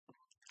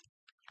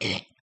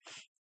the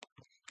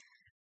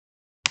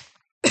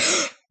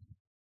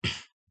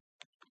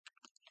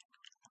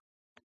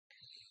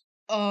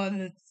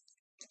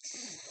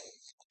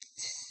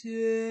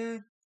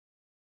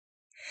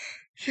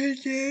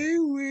today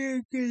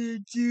we're gonna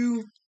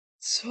do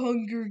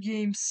Hunger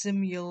Games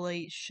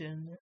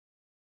simulation.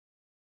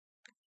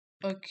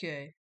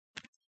 Okay,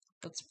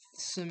 let's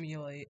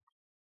simulate.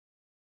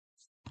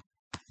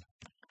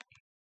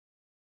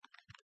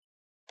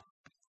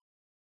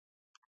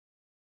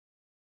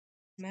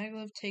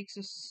 Maglev takes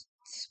a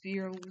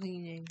spear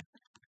leaning.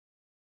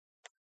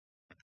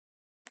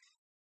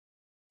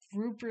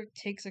 Rubric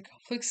takes a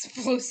couple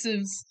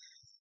explosives.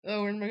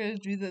 Oh, we're not gonna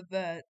do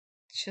that.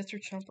 Chester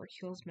Chomper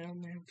kills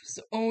Metalman with his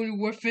own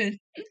weapon.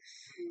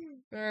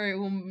 Alright,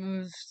 well,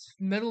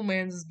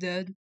 Metalman's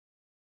dead.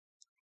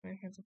 Man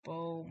has a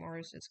bow.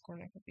 Mario says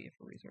Cornet will be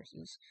for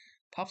resources.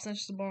 Pop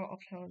snatches the ball off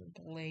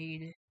the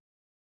blade.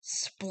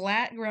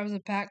 Splat grabs a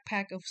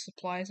backpack of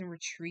supplies and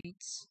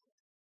retreats.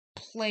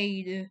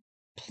 Plead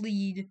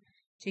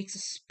takes a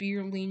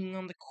spear leaning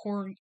on the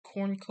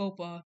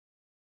cornucopia.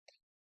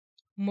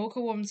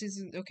 Mocha Woman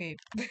says, okay.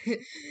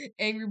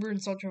 Angry Bird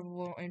and Salt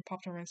Travel and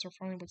Pop Tart Man start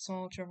fighting, but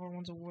Salt Traveler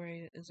runs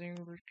away as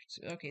Angry Bird.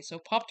 Okay, so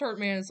Pop Tart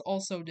Man is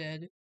also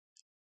dead.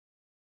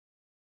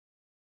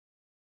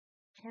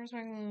 Flores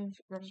Maglev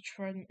grabs a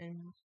trident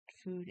and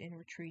food and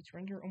retreats.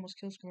 Render almost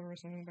kills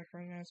Colores, landing by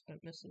trying eyes,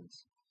 but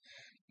misses.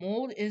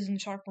 Mold is in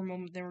shock for a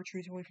moment, then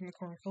retreats away from the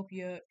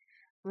cornucopia.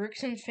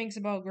 Rickson thinks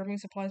about grabbing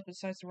supplies, but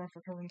decides to run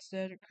for cover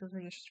instead.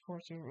 Kirker dishes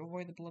course to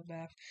avoid the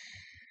bloodbath.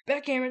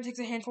 Backgammon takes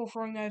a handful of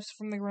throwing knives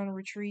from the ground and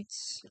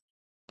retreats.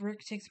 Brick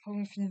takes a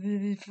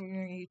potion from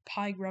a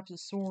pie, grabs a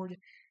sword.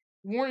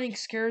 Warning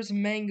scares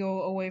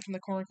Mango away from the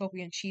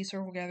cornucopia, and Cheese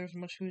Circle gathers as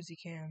much food as he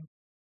can.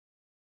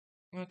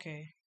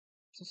 Okay.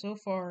 So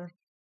far,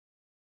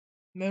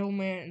 Metal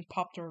Man and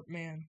Pop Tart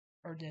Man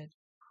are dead.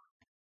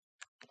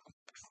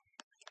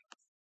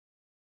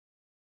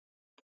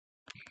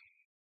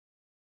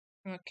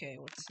 Okay,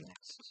 what's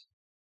next?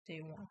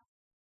 Day 1.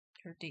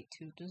 Or Day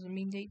 2. Does it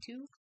mean Day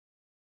 2?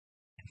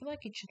 I feel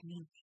like it should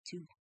mean Day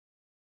 2.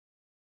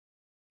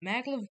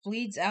 Maglev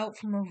bleeds out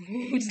from her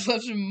wounds,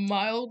 left him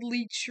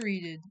mildly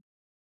treated.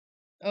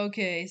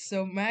 Okay,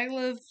 so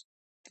Maglev,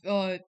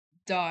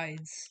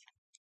 dies.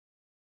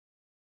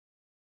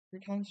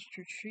 Returns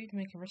to retreat,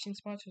 make a resting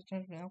spot to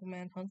return to an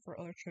Appleman, hunt for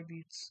other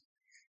tributes.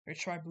 Or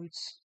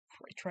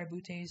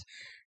tributes.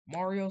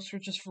 Mario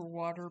searches for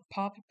water.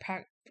 Pop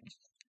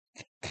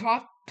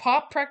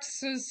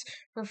practices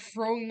for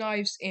throwing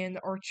knives and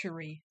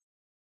archery.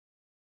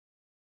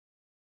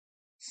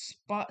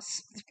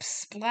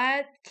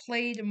 Splat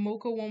played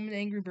Mocha Woman,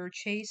 Angry Bird,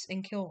 chase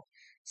and kill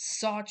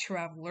Saw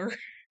Traveler.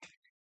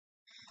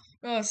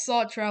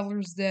 Saw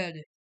Traveler's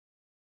dead.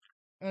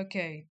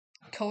 Okay.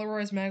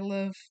 Colorized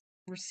Maglev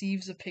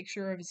receives a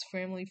picture of his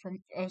family from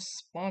a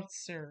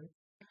sponsor.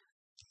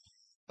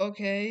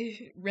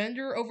 Okay.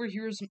 Render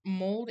overhears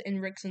Mold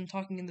and Rickson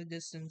talking in the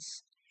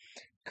distance.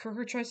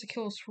 Kirker tries to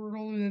kill a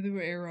swirl with an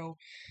arrow.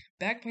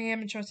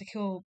 Backgammon tries to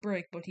kill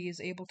Brick, but he is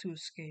able to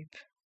escape.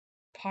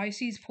 Pie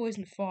sees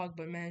poison fog,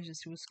 but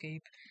manages to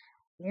escape.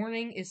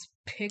 Warning is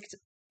pricked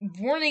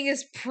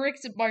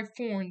by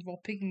thorns while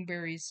picking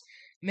berries.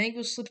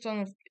 Mango slips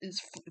on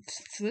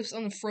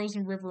the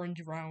frozen river and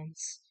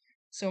drowns.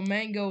 So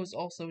Mango is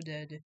also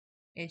dead.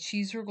 And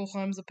Cheese Circle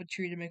climbs up a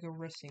tree to make a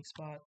resting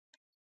spot.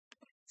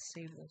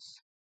 Save this.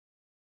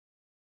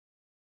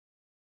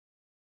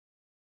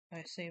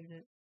 I saved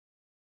it.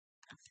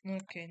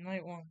 Okay,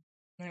 night one.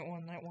 Night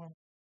one. Night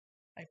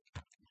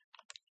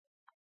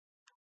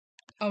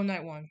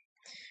one.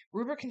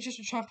 Rubric and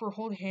Chester Chomper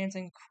hold hands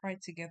and cry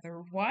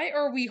together. Why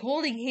are we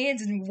holding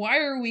hands and why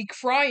are we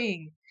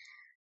crying?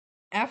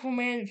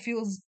 Appleman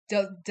feels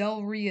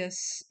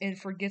delirious and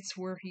forgets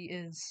where he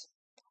is.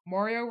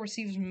 Mario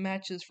receives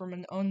matches from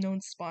an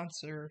unknown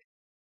sponsor.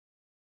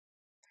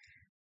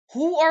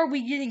 Who are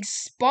we getting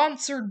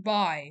sponsored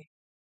by?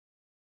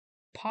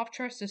 Pop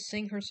tries to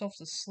sing herself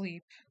to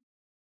sleep.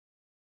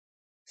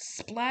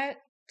 Splat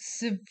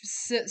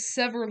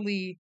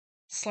severely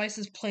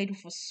slices Plade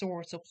with a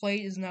sword, so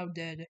Plade is now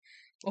dead.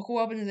 Local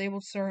Weapon is able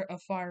to start a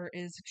fire. It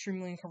is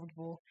extremely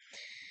uncomfortable.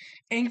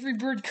 Angry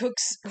Bird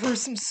cooks her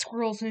some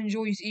squirrels and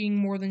enjoys eating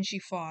more than she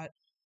fought.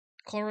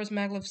 Cloris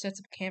Maglev sets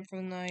up camp for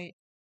the night.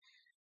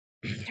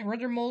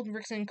 Render Mold,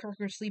 Rickson, and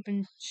Kirker sleep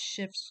in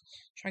shifts,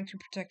 trying to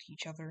protect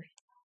each other.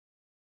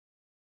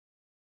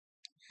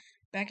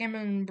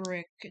 Backgammon and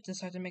Brick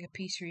decide to make a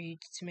peace treaty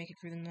to make it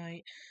through the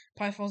night.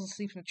 Pie falls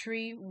asleep in a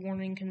tree.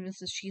 Warning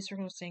convinces Cheese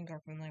Circle to stay in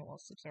guard for the night while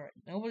it sleeps.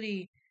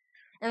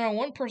 Alright,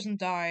 one person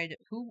died.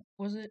 Who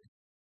was it?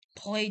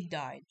 Plade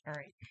died.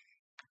 Alright.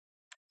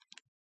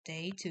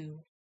 Day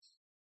 2.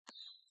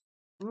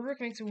 Rubric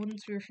makes a wooden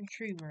spear from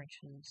tree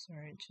branches.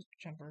 Alright, just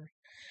jumper.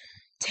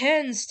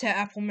 Tends to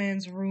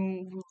Appleman's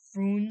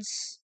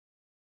runes.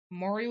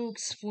 Mario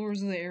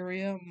explores the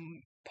area.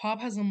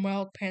 Pop has a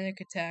mild panic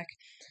attack.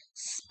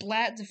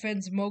 Splat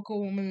defends Mocha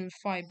Woman in a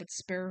fight, but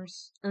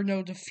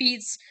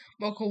defeats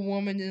Mocha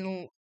Woman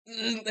in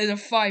a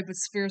fight, but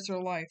spares her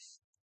life.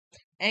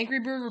 Angry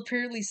Bird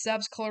repeatedly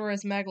stabs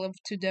Colorized Maglev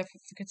to death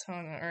with the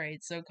katana.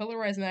 Alright, so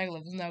Colorized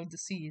Maglev is now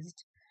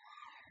deceased.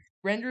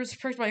 Render is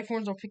pricked by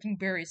thorns while picking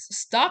berries.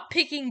 Stop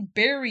picking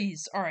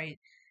berries! Alright.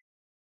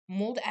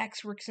 Mold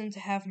asks Rickson to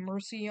have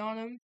mercy on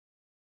him.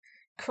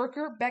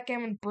 Kirker,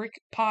 Backgammon,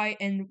 Brick, Pie,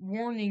 and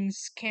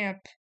Warnings Camp.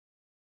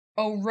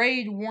 Oh,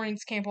 raid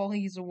Warnings Camp while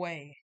he's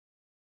away.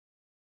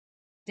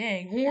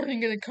 Dang, Warning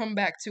gonna come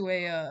back to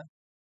a,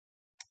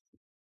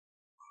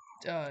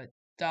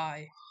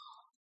 die.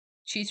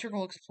 Cheese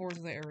Circle explores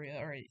the area.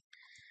 Alright.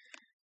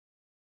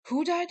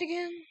 Who died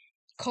again?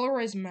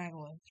 Colorized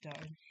Maglev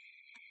died.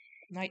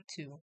 Night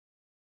 2.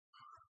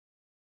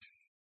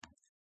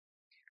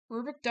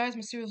 Rubik dies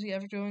mysteriously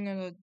after going on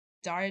a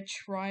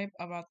diatribe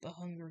about the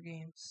Hunger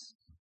Games.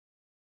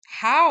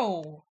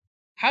 How?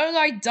 How did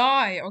I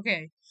die?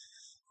 Okay.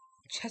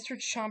 Chester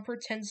Chomper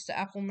tends to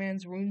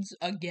Appleman's wounds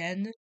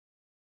again.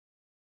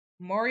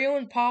 Mario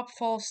and Pop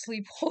fall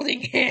asleep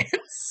holding hands.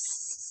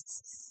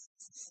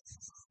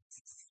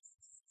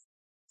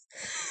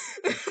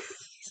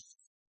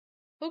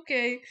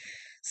 Okay.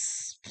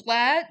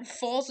 Splat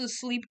falls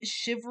asleep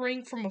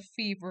shivering from a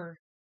fever.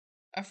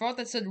 I thought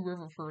that said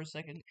river for a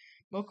second.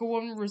 Mocha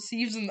Woman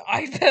receives an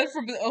iPad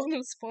from an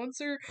unknown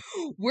sponsor.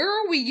 Where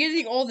are we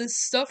getting all this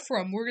stuff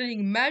from? We're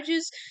getting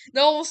matches,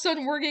 now all of a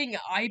sudden we're getting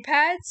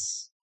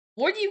iPads?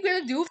 What are you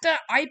gonna do with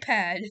that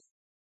iPad?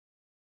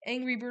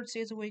 Angry Bird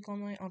stays awake all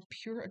night on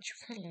pure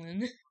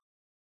adrenaline.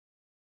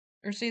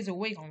 Or stays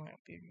awake all night on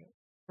pure adrenaline.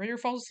 Raider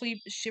falls asleep,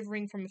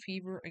 shivering from a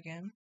fever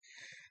again.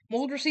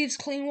 Mold receives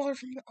clean water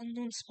from an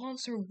unknown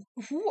sponsor.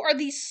 Who are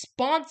these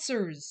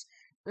sponsors?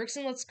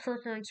 Rickson lets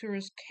Kirker into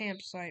his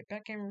campsite.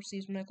 Backgammon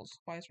receives medical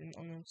supplies from an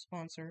unknown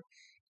sponsor.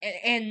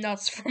 And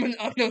nuts from an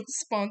unknown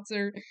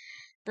sponsor.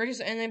 Brick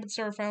is unable to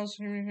start files.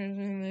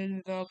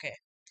 Okay.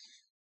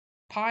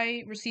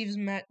 Pie receives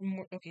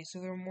okay, so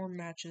there are more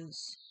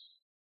matches.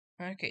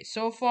 Okay,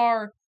 so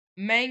far,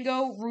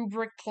 Mango,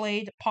 Rubric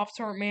played,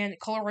 Pop-Tart Man,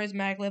 Colorized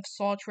Maglev,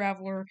 Saw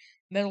Traveler,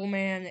 Metal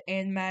Man,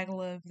 and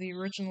Maglev, the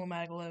original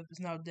Maglev, is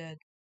now dead.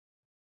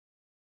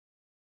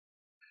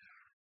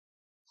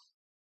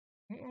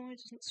 I don't know why it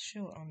doesn't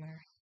show it on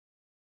there.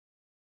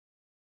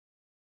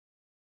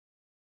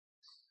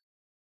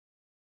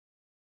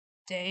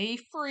 Day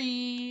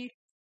free!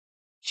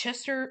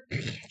 Chester,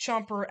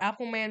 Chomper,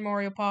 Appleman,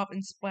 Mario Pop,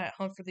 and Splat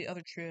hunt for the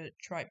other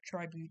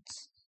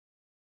tributes.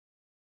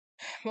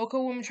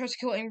 Mocha Woman tries to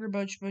kill Angry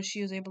Budge, but she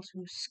is able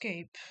to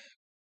escape.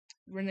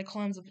 Renda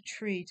climbs up a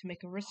tree to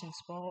make a resting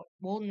spot.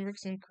 Mold and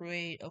Rickson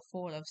create a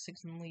fort of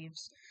sticks and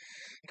leaves.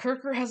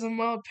 Kirker has a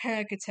mild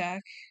panic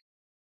attack.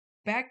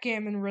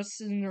 Backgammon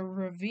rests in a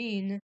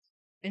ravine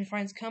and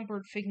finds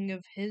comfort thinking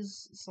of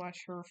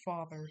his/her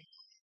father.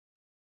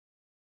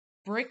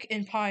 Brick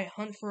and Pie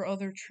hunt for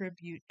other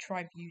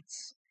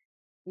tributes.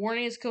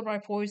 Warning is killed by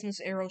a poisonous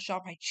arrow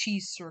shot by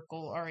Cheese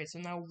Circle. Alright, so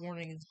now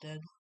Warning is dead.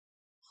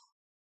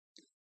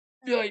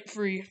 Night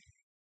free.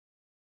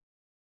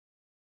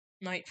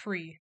 Night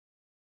free.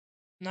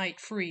 Night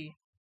free.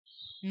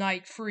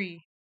 Night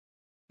free.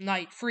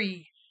 Night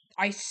free.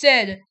 I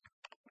said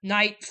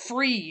night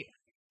free.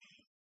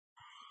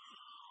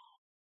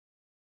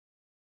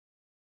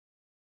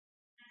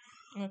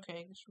 Okay,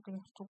 I guess we're gonna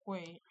have to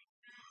wait.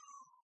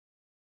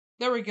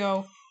 There we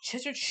go.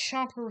 Chester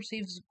Chomper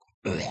receives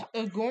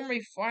a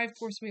gourmet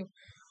 5-course meal.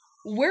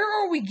 Where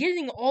are we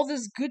getting all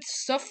this good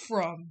stuff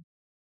from?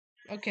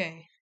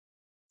 Okay.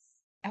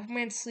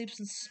 Appleman sleeps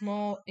in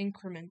small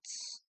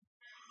increments,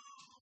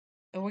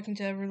 awaking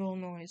to every little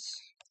noise.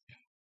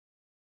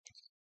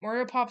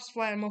 Mario Pop,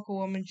 Splat, and Mocha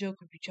Woman joke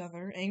with each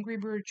other. Angry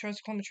Bird tries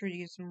to climb a tree to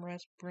get some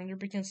rest. Brenda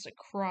begins to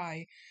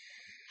cry.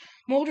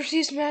 Mold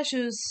receives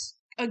matches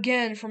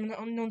again from an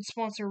unknown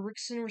sponsor.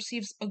 Rickson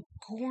receives a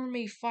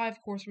gourmet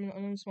 5-course from an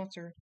unknown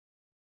sponsor.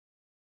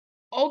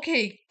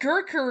 Okay,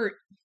 Kirker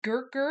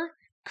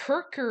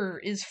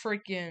is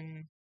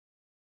freaking.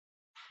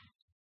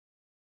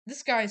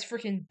 This guy is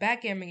freaking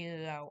backgammoning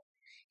it out.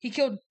 He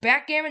killed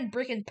Backgammon,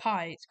 Brick, and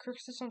Pie.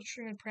 Kirk's on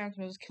string and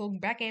Prantos killed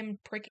Backgammon,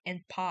 Brick,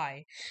 and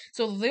Pie.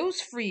 So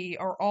those 3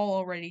 are all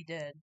already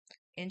dead.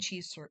 And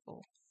Cheese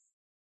Circle.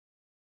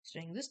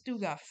 Dang, this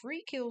dude got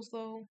 3 kills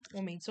though.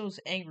 Well, I mean, so is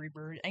Angry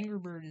Bird. Angry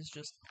Bird is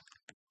just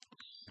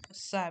a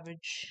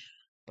savage.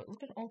 But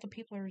look at all the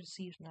people that are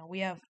deceived now. We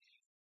have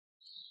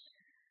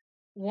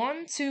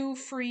 1, 2,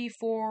 3,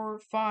 4,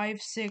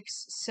 5,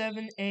 6,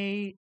 7,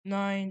 8,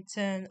 9,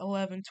 10,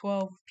 11,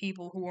 12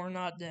 people who are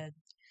not dead.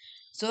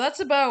 So that's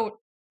about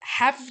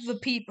half of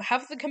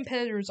the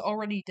competitors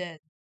already dead.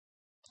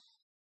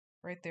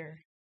 Right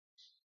there.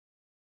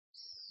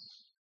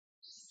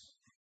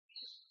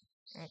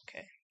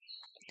 Okay.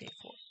 Day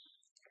 4.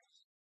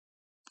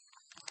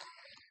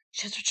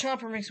 Chester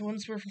Chomper makes 1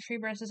 spear from 3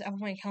 branches.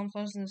 Appleman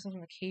camouflages himself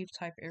in a cave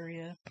type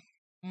area.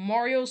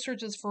 Mario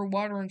searches for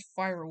water and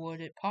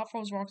firewood. It Pop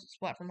throws rocks at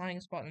Splat from hiding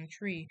a spot in a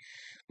tree.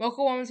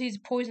 Mocha Woman sees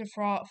poison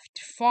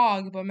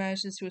fog but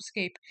manages to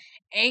escape.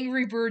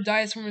 Angry Bird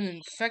dies from an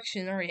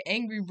infection. Alright,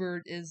 Angry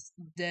Bird is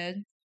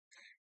dead.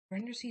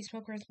 Render sees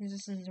smoke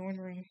resistance and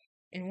wondering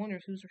and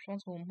wonders who's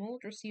responsible.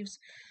 Mold receives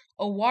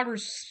a water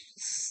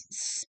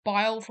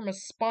spile from a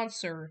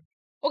sponsor.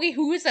 Okay,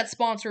 who is that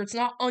sponsor? It's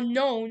not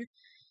unknown.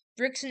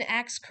 Vixen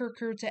asks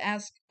Kirker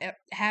to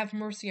have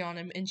mercy on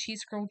him, and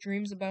Cheese Girl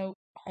dreams about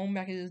home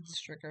back in his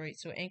district. Alright,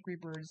 so Angry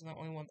Bird is the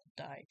only one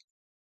that died.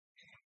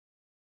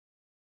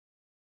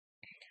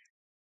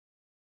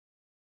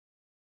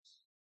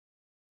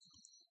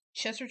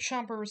 Chester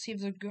Chomper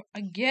receives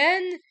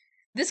again?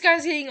 This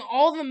guy's getting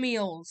all the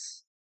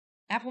meals.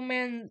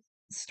 Appleman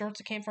starts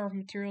a campfire of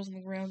materials on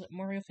the ground.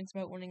 Mario thinks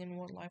about winning and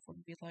what life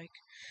would be like.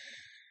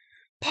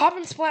 Pop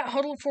and Splat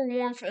huddle for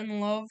warmth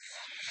and love.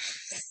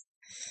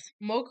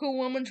 Mocha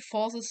Woman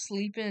falls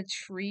asleep in a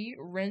tree.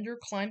 Render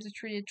climbs a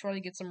tree to try to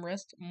get some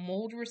rest.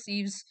 Mold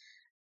receives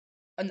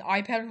an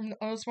iPad from the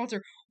unknown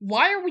sponsor.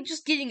 Why are we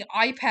just getting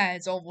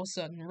iPads all of a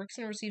sudden?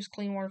 Rickson receives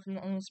clean water from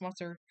the unknown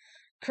sponsor.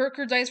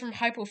 Kirker dies from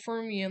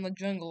hypothermia in the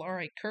jungle.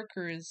 Alright,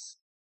 Kirker is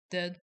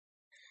dead.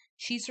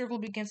 Cheese Circle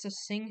begins to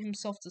sing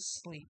himself to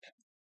sleep.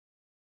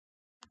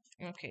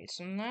 Okay,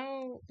 so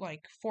now,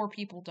 like, 4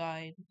 people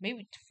died.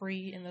 Maybe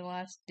 3 in the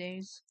last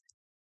days.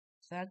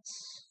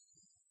 That's...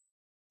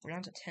 We're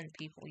down to 10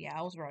 people. Yeah,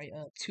 I was right.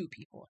 2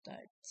 people have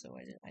died. So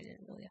I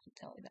didn't really have to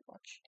tell you that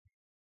much.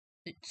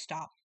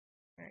 Stop.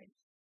 Alright.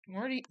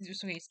 Okay,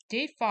 it's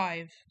day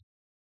 5.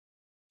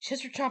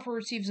 Chester Chomper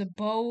receives a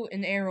bow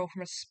and arrow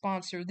from a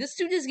sponsor. This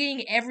dude is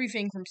getting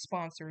everything from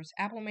sponsors.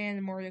 Appleman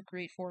and Mario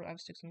create 4 out of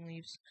sticks and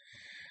leaves.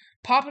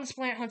 Pop and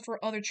Splat hunt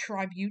for other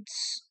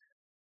tributes.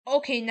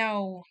 Okay,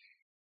 now...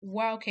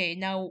 Wow, okay,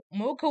 now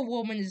Mocha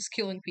Woman is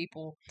killing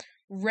people.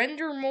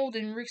 Render, Mold,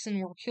 and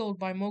Rickson were killed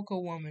by Mocha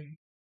Woman.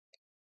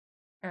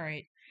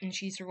 Alright, and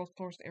Cheese Circle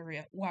explores the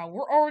area. Wow,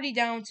 we're already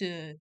down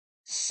to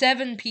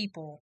 7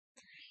 people.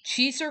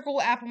 Cheese Circle,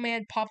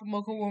 Appleman, Papa,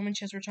 Mocha Woman,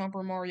 Chester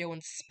Chomper, Mario,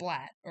 and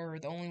Splat are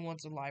the only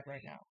ones alive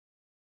right now.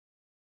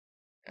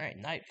 Alright,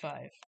 night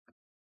 5.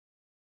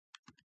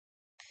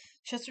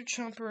 Chester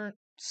Chomper,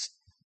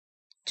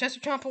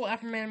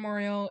 Appleman,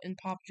 Mario, and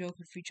Pop joke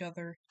with each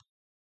other.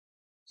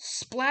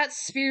 Splat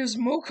spears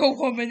Mocha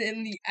Woman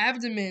in the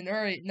abdomen.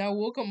 Alright, now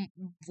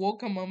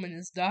Woka Woman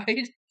has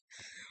died.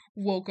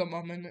 Woka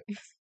Woman.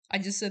 I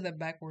just said that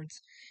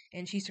backwards.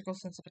 And Cheese Circle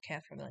sends up a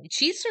cat for the night.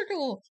 Cheese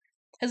Circle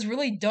has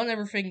really done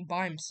everything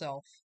by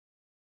himself.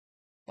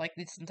 Like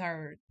this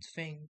entire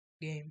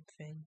game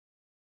thing.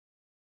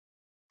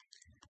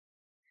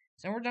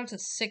 So we're down to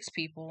 6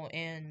 people,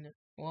 and,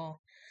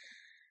 well...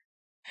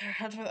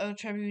 Hunt for the other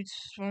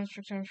tributes, one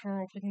restriction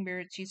for picking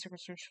buried, Cheese Circle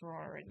search for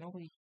alright,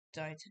 nobody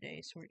died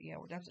today, so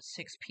we're down to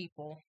 6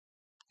 people.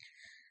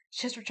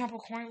 Chester Chomper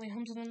quietly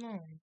hums in the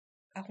night.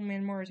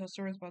 Appleman Mario tells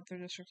stories about their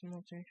districts and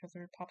love to each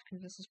other. Pop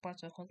convinces Splat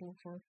to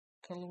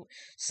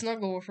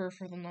snuggle with her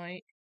for the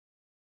night.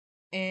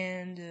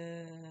 And,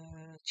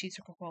 Cheese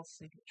Circle falls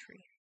asleep in the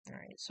tree.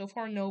 Alright, so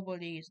far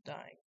nobody is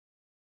dying.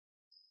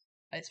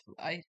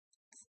 I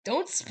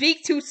don't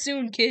speak too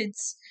soon,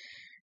 kids!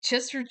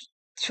 Chester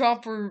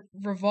Chomper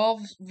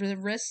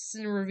rests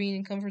in a ravine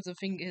and comforts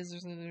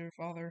his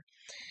father.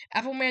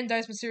 Appleman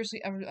dies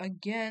mysteriously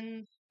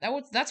again.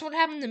 That's what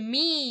happened to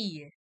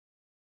me!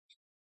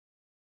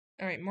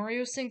 Alright,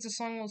 Mario sings a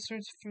song while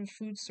searching for the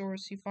food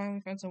source. He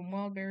finally finds some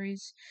wild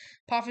berries.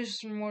 Pop fishes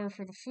some water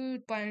for the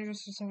food. Blind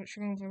interests himself at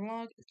sugar over the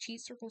log.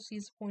 Cheese Circle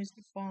sees the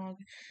poison fog,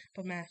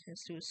 but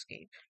manages to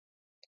escape.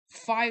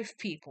 5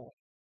 people.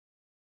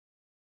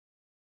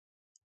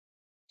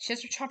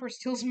 Chester Chomper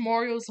steals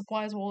Mario's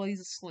supplies while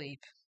he's asleep.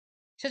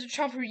 Chester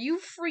Chomper, you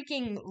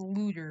freaking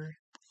looter.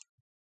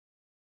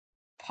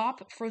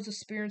 Pop throws a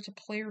spear into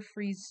Player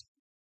Free's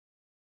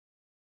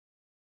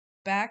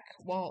back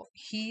while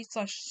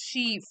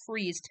he/she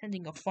Free is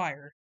tending a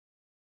fire.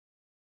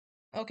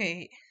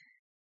 Okay.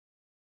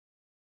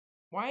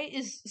 Why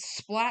is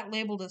Splat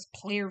labeled as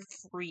Player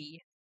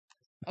Free?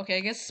 Okay,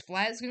 I guess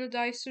Splat is gonna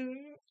die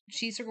soon.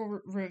 Cheese Circle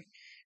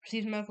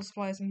receives medical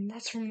supplies, and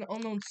that's from the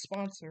unknown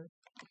sponsor.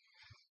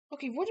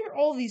 Okay, what are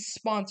all these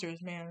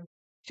sponsors, man?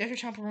 Chester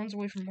Chomper runs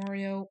away from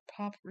Mario.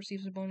 Pop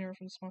receives a bone arrow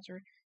from the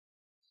sponsor.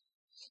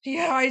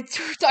 Yeah, I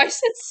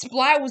said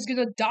Splat was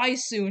gonna die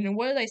soon, and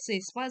what did I say?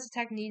 Splat's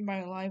attacked and eaten by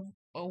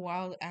a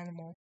wild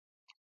animal.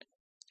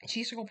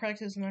 Cheese Circle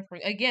practices knife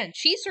fight. Again,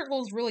 Cheese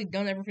Circle has really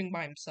done everything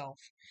by himself.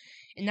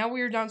 And now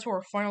we are down to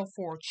our final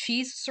 4.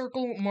 Cheese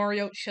Circle,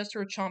 Mario,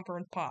 Chester, Chomper,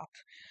 and Pop.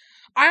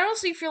 I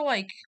honestly feel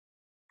like,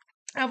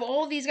 out of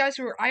all of these guys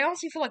I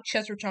honestly feel like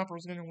Chester Chomper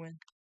is gonna win.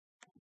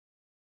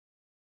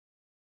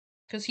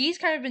 Because he's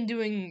kind of been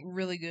doing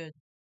really good.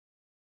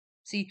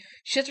 See,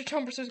 Chester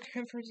Chomper says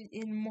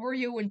in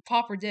Mario and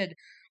Pop are dead.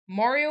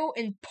 Mario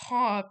and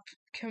Pop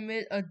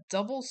commit a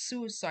double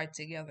suicide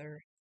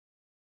together.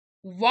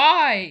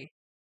 Why?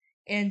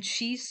 And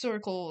Cheese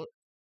Circle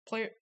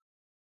player.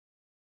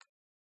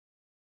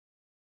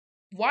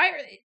 Why are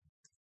they?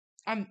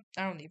 I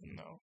don't even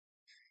know.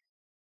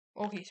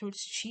 Okay, so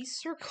it's Cheese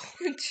Circle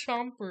and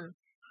Chomper.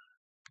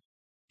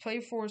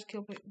 Play 4 is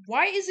kill play.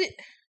 Why is it?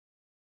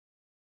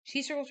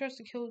 Cheese Circle tries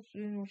to kill with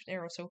an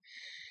arrow, so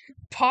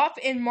Pop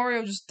and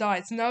Mario just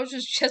died. So now it's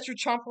just Chester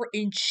Chomper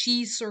and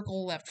Cheese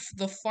Circle left.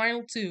 The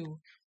final 2.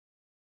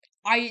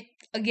 I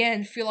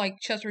again feel like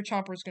Chester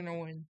Chomper's gonna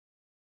win.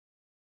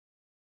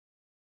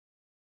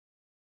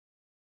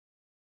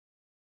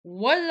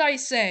 What did I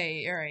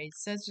say? Alright,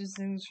 such as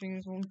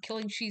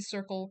Killing Cheese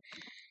Circle,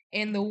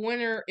 and the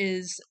winner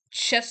is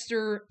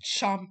Chester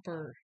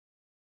Chomper.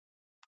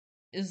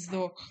 Is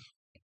the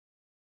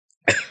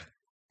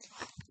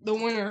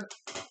winner.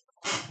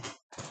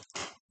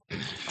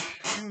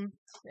 And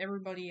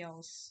everybody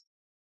else.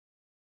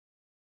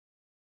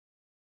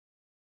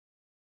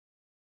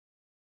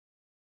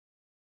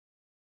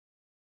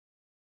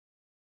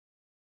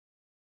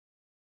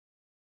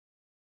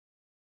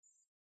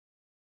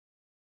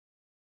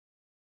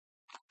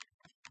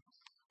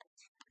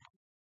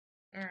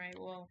 Alright,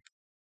 well,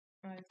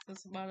 alright,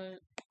 that's about it.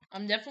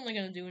 I'm definitely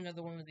gonna do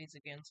another one of these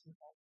again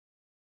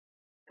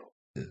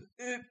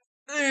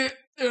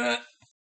sometime.